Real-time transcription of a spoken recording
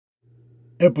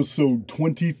Episode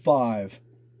 25,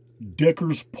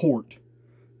 Decker's Port,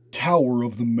 Tower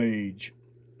of the Mage.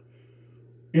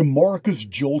 Marcus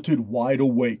jolted wide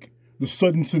awake, the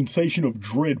sudden sensation of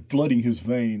dread flooding his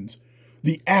veins.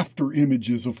 The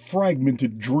after-images of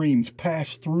fragmented dreams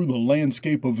passed through the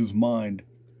landscape of his mind.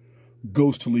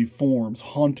 Ghostly forms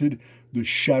haunted the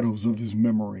shadows of his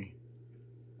memory.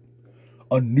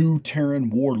 A new Terran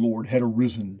warlord had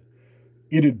arisen.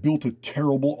 It had built a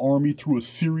terrible army through a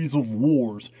series of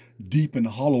wars deep in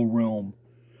Hollow Realm.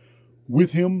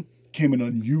 With him came an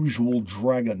unusual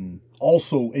dragon,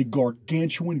 also a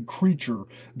gargantuan creature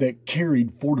that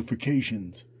carried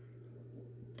fortifications.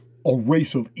 A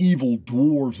race of evil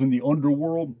dwarves in the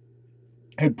underworld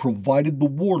had provided the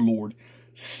warlord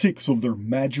 6 of their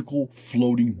magical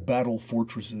floating battle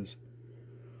fortresses.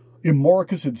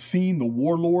 Marcus had seen the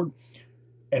warlord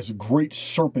as a great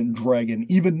serpent dragon,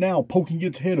 even now poking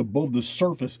its head above the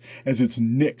surface as its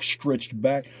neck stretched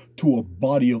back to a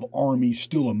body of army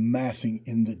still amassing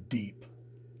in the deep.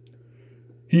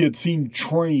 He had seen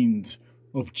trains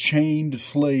of chained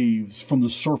slaves from the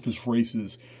surface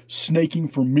races, snaking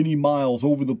for many miles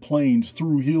over the plains,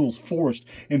 through hills, forests,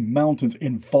 and mountains,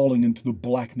 and falling into the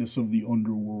blackness of the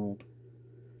underworld.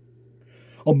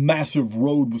 A massive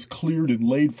road was cleared and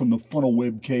laid from the funnel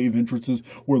web cave entrances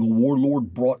where the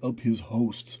warlord brought up his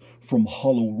hosts from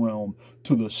Hollow Realm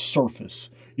to the surface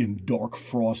in dark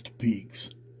frost peaks.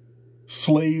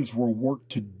 Slaves were worked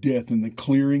to death in the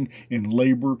clearing and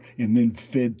labor and then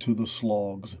fed to the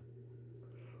slogs.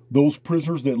 Those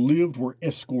prisoners that lived were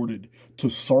escorted to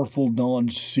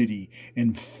Sarthaldon's city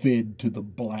and fed to the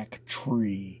black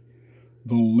tree,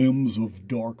 the limbs of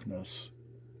darkness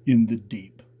in the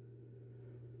deep.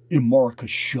 Marcus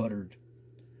shuddered.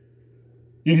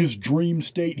 In his dream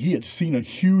state, he had seen a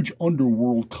huge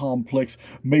underworld complex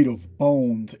made of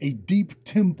bones, a deep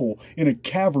temple in a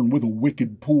cavern with a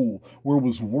wicked pool where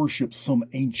was worshipped some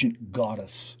ancient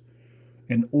goddess,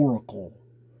 an oracle.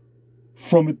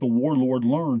 From it the warlord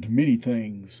learned many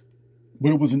things,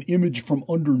 but it was an image from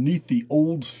underneath the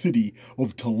old city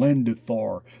of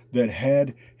Talandathar that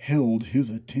had held his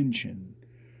attention.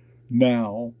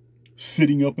 Now,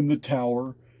 sitting up in the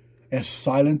tower, as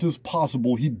silent as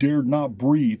possible, he dared not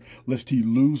breathe lest he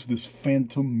lose this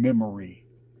phantom memory.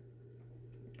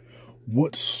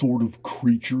 What sort of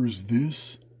creature is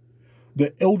this?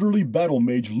 The elderly battle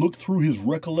mage looked through his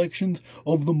recollections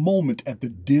of the moment at the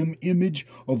dim image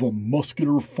of a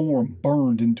muscular form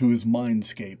burned into his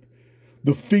mindscape.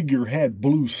 The figure had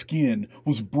blue skin,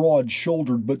 was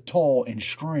broad-shouldered but tall and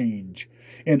strange.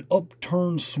 An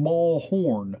upturned small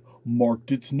horn marked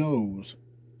its nose.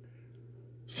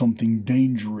 Something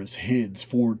dangerous heads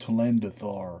for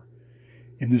Talandathar,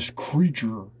 and this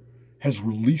creature has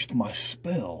released my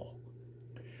spell.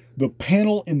 The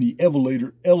panel in the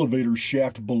elevator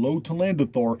shaft below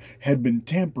Talandathar had been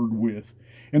tampered with,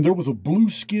 and there was a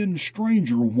blue-skinned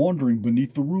stranger wandering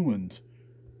beneath the ruins.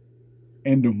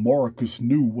 And Marcus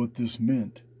knew what this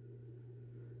meant.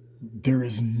 There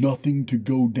is nothing to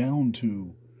go down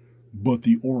to but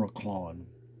the Oriclon.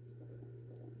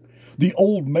 The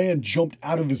old man jumped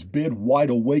out of his bed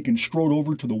wide awake and strode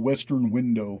over to the western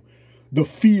window. The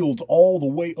fields all the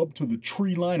way up to the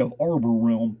tree line of Arbor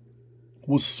Realm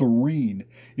was serene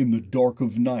in the dark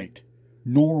of night,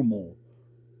 normal.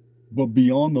 But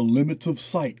beyond the limits of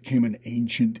sight came an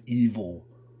ancient evil,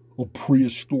 a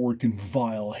prehistoric and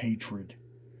vile hatred.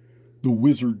 The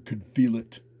wizard could feel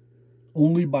it.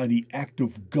 Only by the act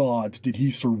of gods did he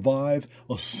survive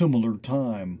a similar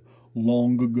time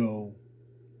long ago.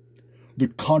 The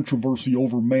controversy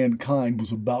over mankind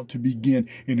was about to begin,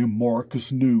 and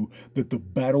Marcus knew that the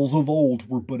battles of old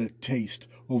were but a taste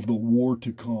of the war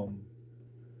to come.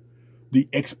 The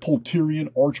ex-Polterian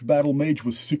arch-battle mage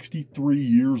was 63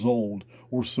 years old,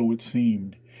 or so it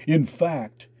seemed. In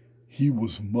fact, he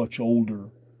was much older.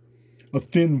 A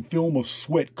thin film of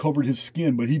sweat covered his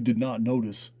skin, but he did not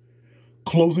notice.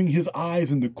 Closing his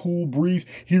eyes in the cool breeze,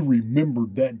 he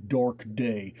remembered that dark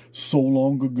day so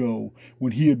long ago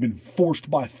when he had been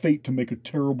forced by fate to make a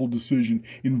terrible decision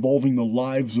involving the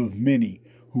lives of many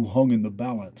who hung in the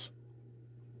balance.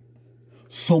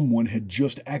 Someone had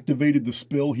just activated the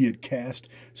spell he had cast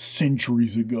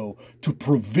centuries ago to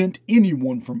prevent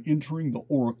anyone from entering the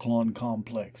Oriclon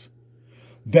complex.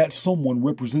 That someone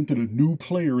represented a new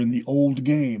player in the old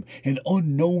game, an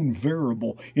unknown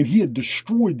variable, and he had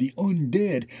destroyed the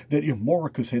undead that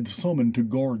Marcus had summoned to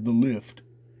guard the lift.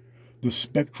 The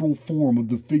spectral form of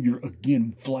the figure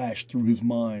again flashed through his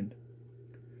mind.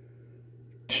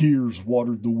 Tears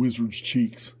watered the wizard's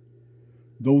cheeks.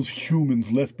 Those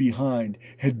humans left behind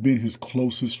had been his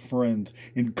closest friends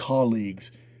and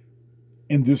colleagues,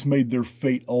 and this made their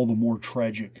fate all the more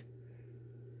tragic.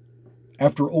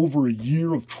 After over a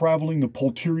year of traveling, the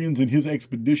Polterians and his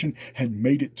expedition had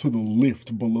made it to the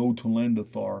lift below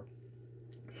Talandathar.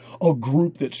 A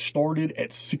group that started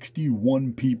at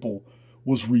 61 people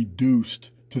was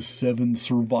reduced to 7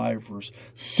 survivors,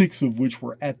 6 of which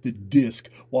were at the disk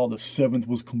while the 7th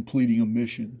was completing a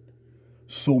mission.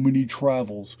 So many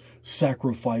travels,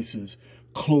 sacrifices,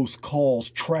 close calls,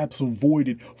 traps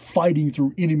avoided, fighting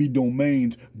through enemy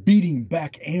domains, beating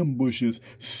back ambushes,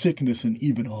 sickness, and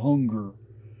even hunger.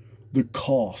 The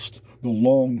cost, the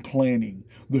long planning,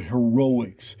 the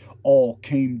heroics, all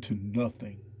came to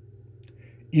nothing.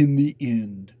 In the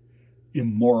end,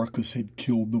 Emaricus had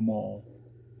killed them all.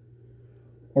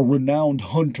 A renowned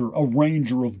hunter, a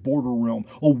ranger of Border Realm,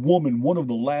 a woman, one of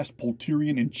the last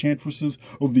Polterian enchantresses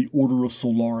of the Order of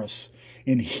Solaris,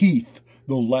 and Heath,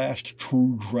 the last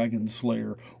true dragon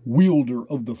slayer, wielder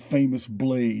of the famous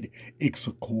blade,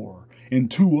 Ixacor,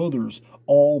 and 2 others,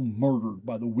 all murdered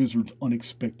by the wizard's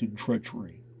unexpected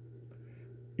treachery.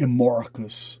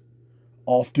 Emaricus,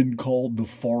 often called the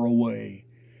Faraway,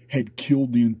 had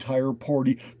killed the entire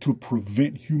party to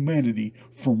prevent humanity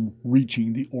from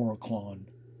reaching the Oriclon.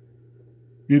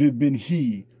 It had been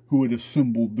he who had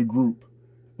assembled the group,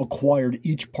 acquired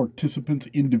each participant's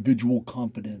individual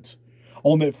confidence.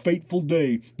 On that fateful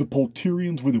day, the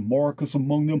Polterians, with Emaricus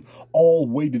among them, all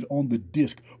waited on the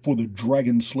disk for the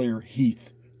dragon slayer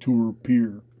Heath to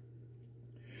appear.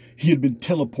 He had been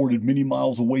teleported many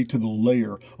miles away to the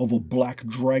lair of a black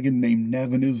dragon named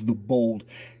Navaniz the Bold,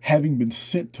 having been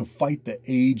sent to fight the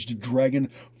aged dragon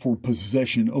for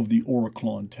possession of the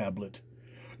Oriclon tablet.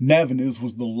 Navaniz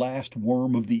was the last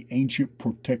worm of the ancient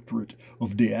protectorate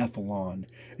of Deathlon,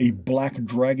 a black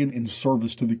dragon in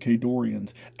service to the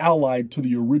Kadorians, allied to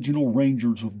the original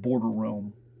rangers of Border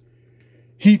Realm.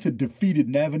 Heath had defeated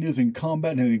Navaniz in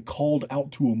combat and had called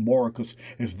out to Emaricus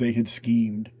as they had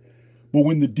schemed. But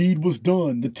when the deed was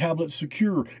done, the tablet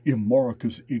secure,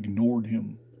 Emaricus ignored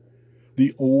him.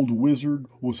 The old wizard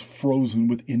was frozen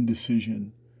with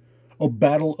indecision. A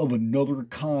battle of another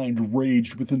kind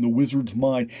raged within the wizard's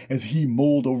mind as he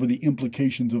mulled over the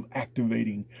implications of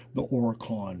activating the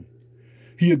Oriclon.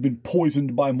 He had been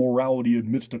poisoned by morality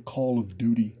amidst a call of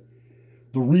duty.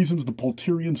 The reasons the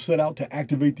Polterians set out to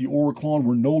activate the Oriclon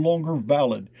were no longer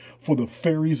valid, for the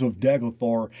fairies of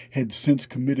Daggothar had since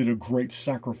committed a great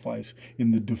sacrifice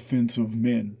in the defense of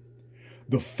men.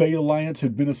 The Fey Alliance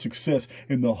had been a success,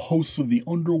 and the hosts of the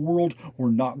underworld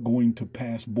were not going to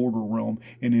pass Border Realm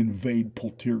and invade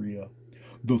Polteria.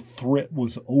 The threat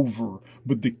was over,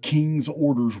 but the king's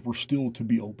orders were still to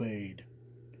be obeyed.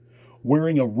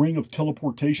 Wearing a ring of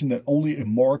teleportation that only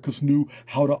Emaricus knew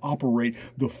how to operate,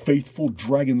 the faithful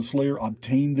dragon slayer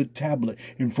obtained the tablet,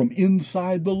 and from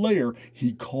inside the lair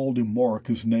he called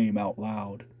Emaricus' name out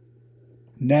loud.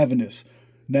 Navaniz,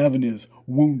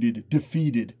 wounded,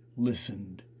 defeated,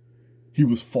 listened. He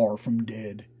was far from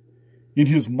dead. In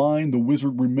his mind, the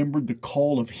wizard remembered the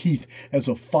call of Heath as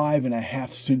a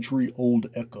 5.5-century-old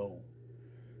echo.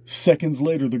 Seconds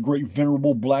later, the great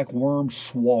venerable black worm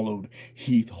swallowed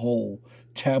Heath whole,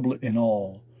 tablet and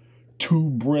all. 2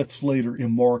 breaths later,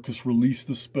 Emaricus released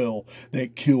the spell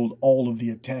that killed all of the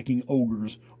attacking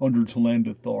ogres under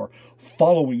Talandathar,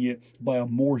 following it by a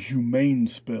more humane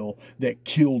spell that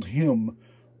killed him.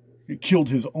 It killed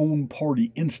his own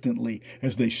party instantly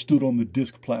as they stood on the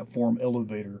disc platform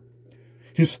elevator.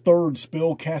 His 3rd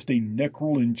spell cast a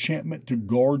necral enchantment to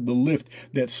guard the lift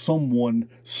that something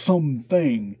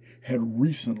had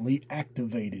recently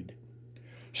activated.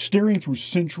 Staring through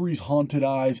centuries' haunted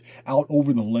eyes out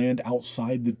over the land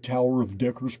outside the Tower of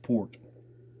Decker's Port,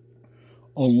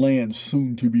 a land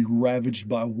soon to be ravaged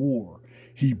by war,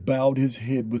 he bowed his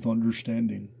head with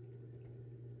understanding.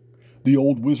 The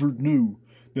old wizard knew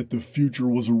that the future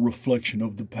was a reflection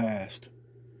of the past.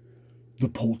 The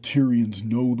Polterians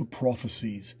know the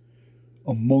prophecies.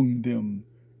 Among them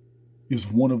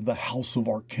is one of the House of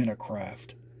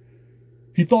Arcanacraft.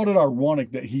 He thought it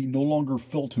ironic that he no longer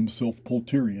felt himself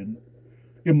Polterian.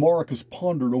 Emaricus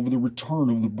pondered over the return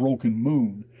of the broken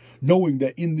moon, knowing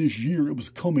that in this year it was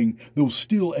coming, though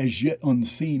still as yet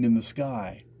unseen in the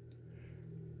sky.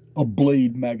 A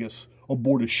blade magus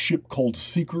aboard a ship called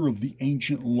Seeker of the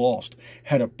Ancient Lost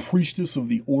had a priestess of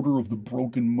the Order of the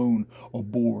Broken Moon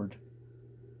aboard.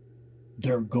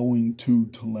 They're going to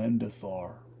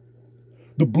Talandathar.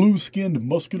 The blue-skinned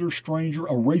muscular stranger,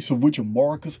 a race of which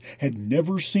Emaricus had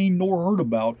never seen nor heard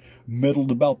about,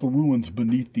 meddled about the ruins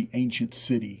beneath the ancient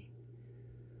city.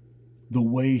 The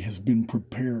way has been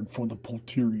prepared for the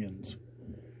Polterians.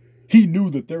 He knew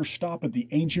that their stop at the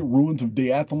ancient ruins of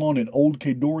Deathlon and Old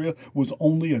Kadoria was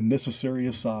only a necessary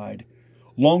aside.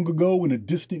 Long ago, in a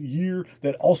distant year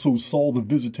that also saw the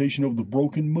visitation of the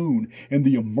broken moon and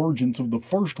the emergence of the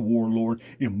first warlord,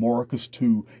 Imaricus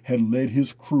II had led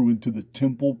his crew into the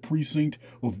temple precinct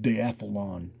of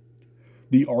Deathlon,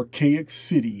 the archaic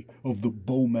city of the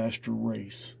bowmaster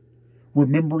race.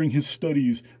 Remembering his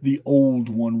studies, the Old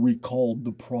One recalled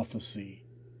the prophecy.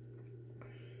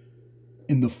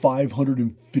 In the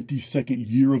 552nd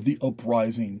year of the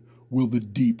uprising will the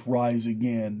deep rise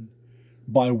again.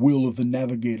 By will of the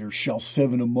navigator shall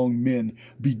 7 among men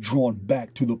be drawn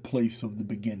back to the place of the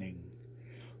beginning.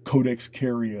 Codex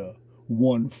Carria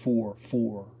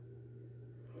 144.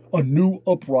 A new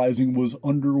uprising was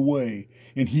underway,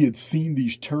 and he had seen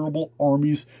these terrible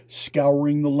armies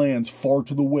scouring the lands far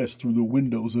to the west through the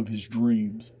windows of his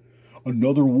dreams.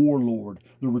 Another warlord,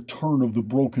 the return of the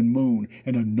broken moon,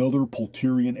 and another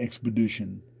Polterian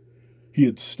expedition. He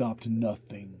had stopped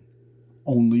nothing,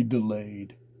 only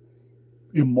delayed.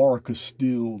 Imaricus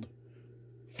stilled,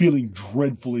 feeling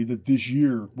dreadfully that this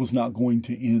year was not going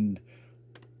to end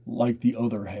like the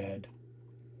other had.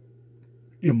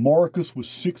 Imaricus was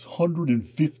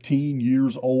 615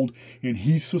 years old, and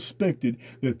he suspected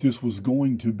that this was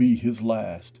going to be his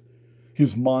last.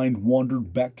 His mind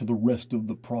wandered back to the rest of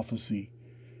the prophecy,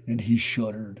 and he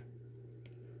shuddered.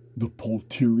 The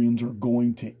Polterians are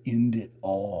going to end it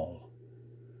all.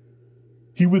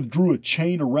 He withdrew a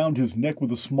chain around his neck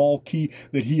with a small key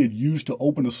that he had used to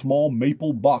open a small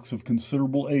maple box of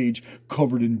considerable age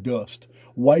covered in dust.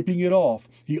 Wiping it off,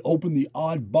 he opened the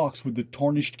odd box with the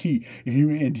tarnished key,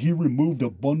 and he removed a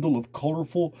bundle of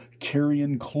colorful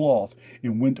carrion cloth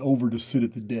and went over to sit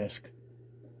at the desk.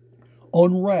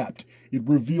 Unwrapped, it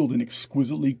revealed an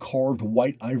exquisitely carved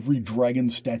white ivory dragon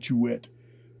statuette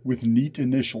with neat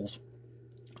initials,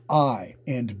 I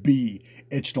and B,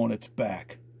 etched on its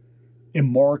back.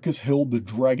 Imaricus held the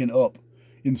dragon up,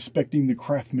 inspecting the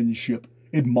craftsmanship,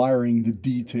 admiring the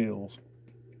details.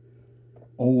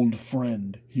 Old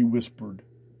friend, he whispered,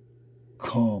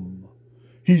 come.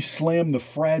 He slammed the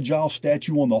fragile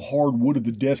statue on the hard wood of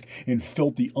the desk and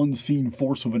felt the unseen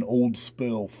force of an old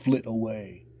spell flit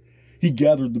away. He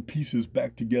gathered the pieces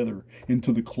back together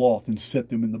into the cloth and set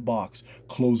them in the box,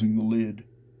 closing the lid.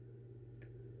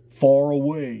 Far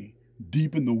away,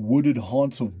 deep in the wooded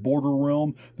haunts of Border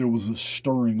Realm, there was a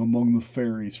stirring among the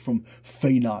fairies, from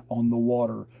Fainot on the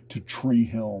water to Tree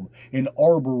Helm, and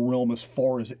Arbor Realm as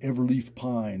far as Everleaf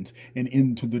Pines, and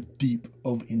into the deep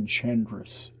of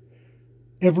Enchantress.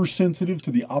 Ever sensitive to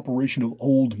the operation of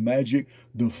old magic,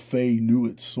 the Fae knew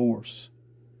its source.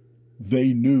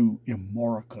 They knew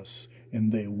Imaricus,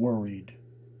 and they worried.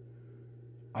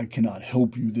 I cannot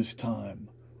help you this time,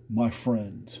 my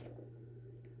friends.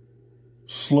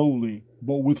 Slowly,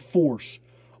 but with force,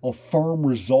 a firm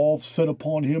resolve set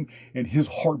upon him, and his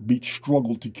heartbeat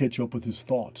struggled to catch up with his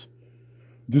thoughts.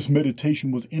 This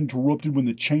meditation was interrupted when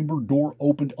the chamber door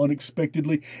opened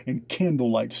unexpectedly and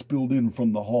candlelight spilled in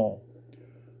from the hall.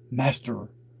 Master,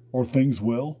 are things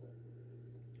well?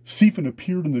 Sephan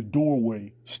appeared in the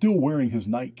doorway, still wearing his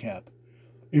nightcap.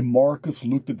 Imaricus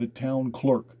looked at the town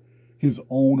clerk, his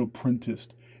own apprentice,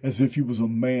 as if he was a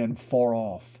man far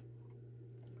off.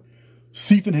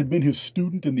 Sephan had been his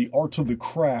student in the arts of the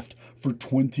craft for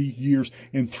 20 years,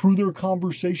 and through their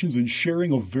conversations and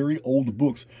sharing of very old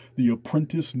books, the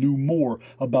apprentice knew more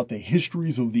about the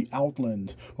histories of the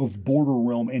outlands of Border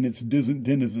Realm and its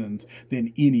denizens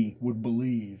than any would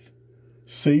believe.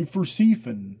 Save for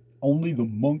Sephan, only the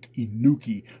monk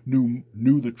Inuki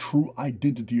knew the true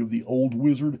identity of the old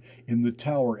wizard in the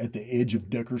tower at the edge of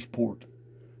Decker's port.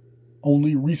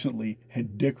 Only recently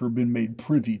had Decker been made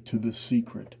privy to this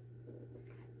secret.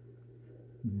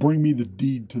 Bring me the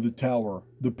deed to the tower,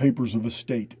 the papers of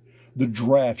estate, the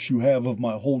drafts you have of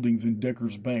my holdings in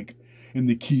Decker's bank, and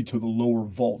the key to the lower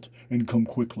vault, and come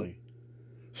quickly.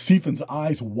 Sephan's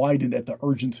eyes widened at the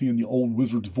urgency in the old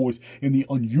wizard's voice and the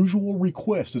unusual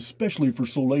request, especially for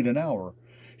so late an hour.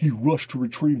 He rushed to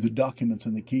retrieve the documents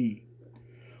and the key.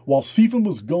 While Sephan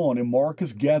was gone,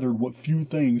 Imaricus gathered what few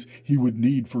things he would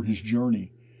need for his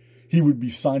journey. He would be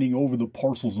signing over the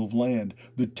parcels of land,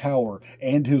 the tower,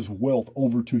 and his wealth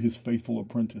over to his faithful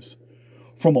apprentice.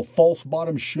 From a false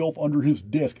bottom shelf under his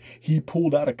desk, he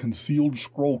pulled out a concealed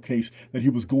scroll case that he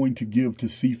was going to give to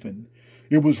Sephan.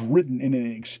 It was written in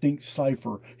an extinct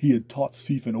cipher he had taught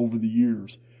Sephan over the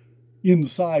years.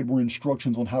 Inside were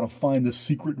instructions on how to find the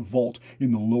secret vault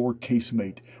in the lower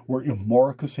casemate, where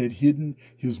Imaricus had hidden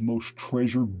his most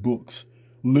treasured books,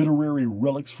 literary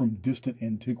relics from distant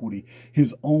antiquity,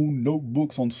 his own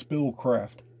notebooks on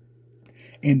spellcraft,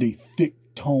 and a thick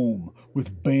tome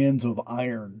with bands of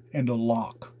iron and a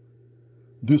lock.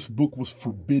 This book was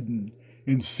forbidden,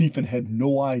 and Sephin had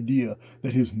no idea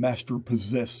that his master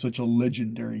possessed such a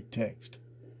legendary text.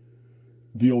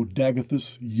 The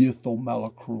Odagathus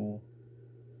Yith-o-Malakruel.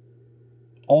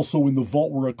 Also in the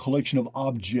vault were a collection of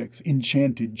objects,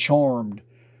 enchanted, charmed,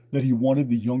 that he wanted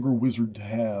the younger wizard to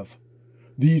have.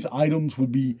 These items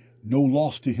would be no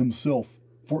loss to himself,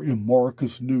 for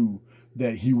Imaricus knew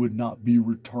that he would not be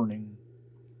returning.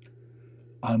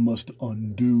 I must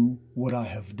undo what I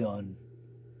have done.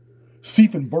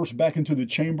 Sephin burst back into the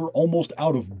chamber, almost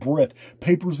out of breath,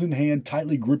 papers in hand,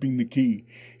 tightly gripping the key.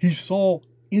 He saw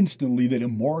instantly that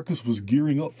Imaricus was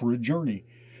gearing up for a journey.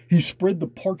 He spread the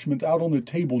parchment out on the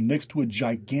table next to a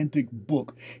gigantic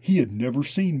book he had never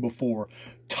seen before,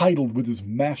 titled with his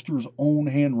master's own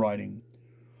handwriting,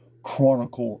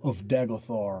 Chronicle of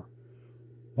Daggothar.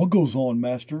 What goes on,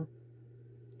 master?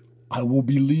 I will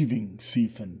be leaving,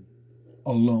 Sephin,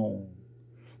 alone.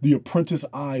 The apprentice's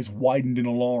eyes widened in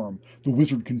alarm. The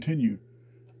wizard continued,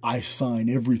 I sign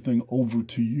everything over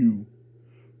to you.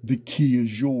 The key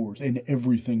is yours and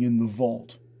everything in the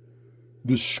vault.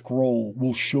 The scroll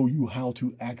will show you how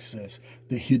to access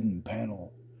the hidden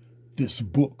panel. This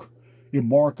book,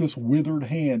 Imaricus' withered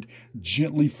hand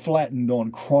gently flattened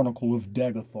on Chronicle of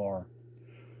Daggothar.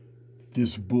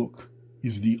 This book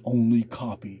is the only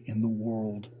copy in the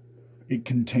world. It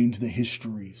contains the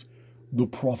histories, the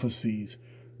prophecies,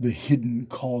 the hidden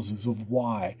causes of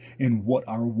why and what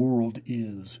our world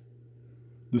is.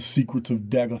 The secrets of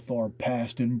Daggothar,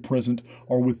 past and present,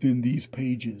 are within these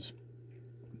pages.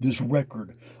 This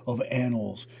record of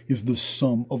annals is the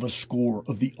sum of a score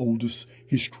of the oldest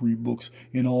history books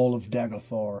in all of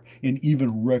Daggothar, and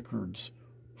even records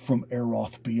from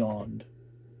Eroth beyond.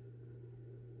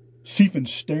 Sephin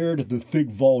stared at the thick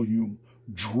volume,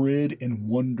 dread and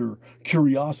wonder,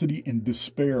 curiosity and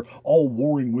despair all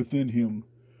warring within him.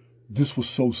 This was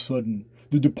so sudden,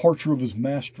 the departure of his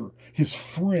master, his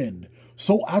friend,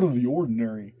 so out of the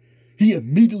ordinary. He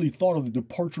immediately thought of the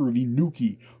departure of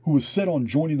Inuki, who was set on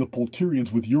joining the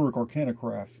Polterians with Uric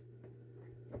Arcanocraft.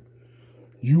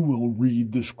 You will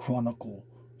read this chronicle,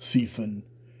 Sephin,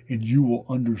 and you will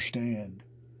understand.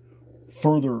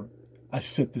 Further, I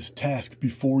set this task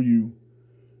before you,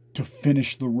 to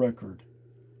finish the record,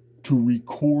 to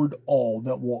record all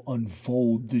that will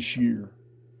unfold this year.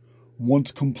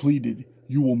 Once completed,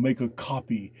 you will make a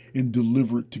copy and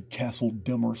deliver it to Castle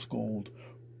Demerskold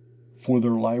for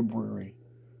their library.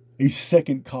 A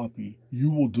second copy you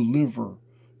will deliver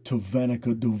to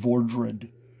Vanica de Vordred,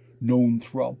 known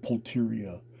throughout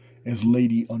Polteria as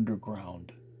Lady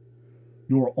Underground.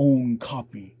 Your own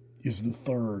copy is the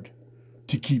third,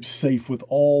 to keep safe with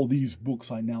all these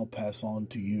books I now pass on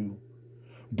to you.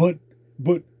 But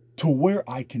to where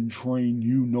I can train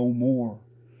you no more.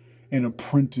 An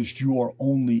apprentice you are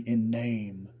only in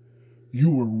name. You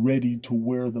were ready to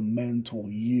wear the mantle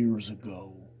years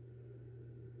ago.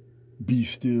 Be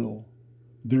still.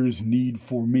 There is need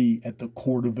for me at the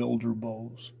Court of Elder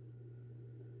Bows.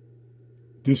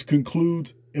 This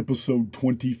concludes episode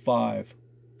 25.